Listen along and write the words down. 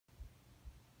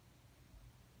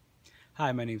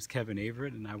Hi, my name is Kevin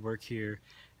Averett, and I work here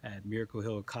at Miracle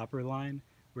Hill Copper Line.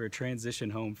 We're a transition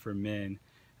home for men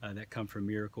that come from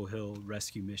Miracle Hill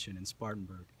Rescue Mission in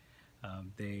Spartanburg.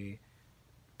 They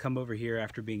come over here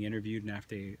after being interviewed and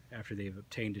after they've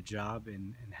obtained a job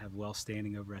and have well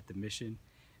standing over at the mission.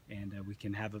 And we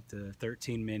can have up to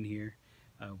 13 men here.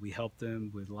 We help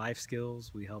them with life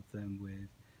skills. We help them with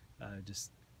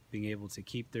just being able to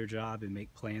keep their job and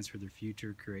make plans for their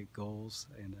future, create goals,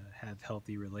 and have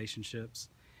healthy relationships.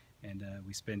 And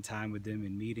we spend time with them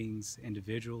in meetings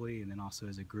individually and then also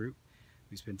as a group.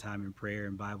 We spend time in prayer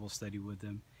and Bible study with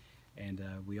them. And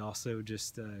we also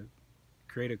just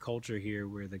create a culture here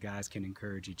where the guys can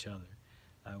encourage each other.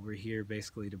 We're here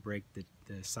basically to break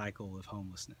the cycle of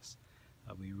homelessness.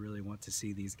 We really want to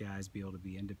see these guys be able to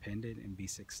be independent and be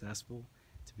successful,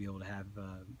 to be able to have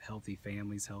healthy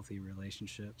families, healthy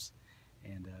relationships.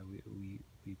 And we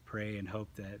pray and hope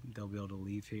that they'll be able to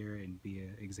leave here and be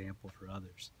an example for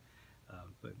others.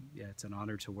 But yeah, it's an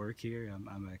honor to work here.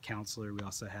 I'm a counselor. We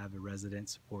also have a resident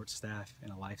support staff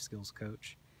and a life skills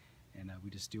coach. And we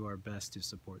just do our best to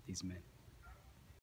support these men.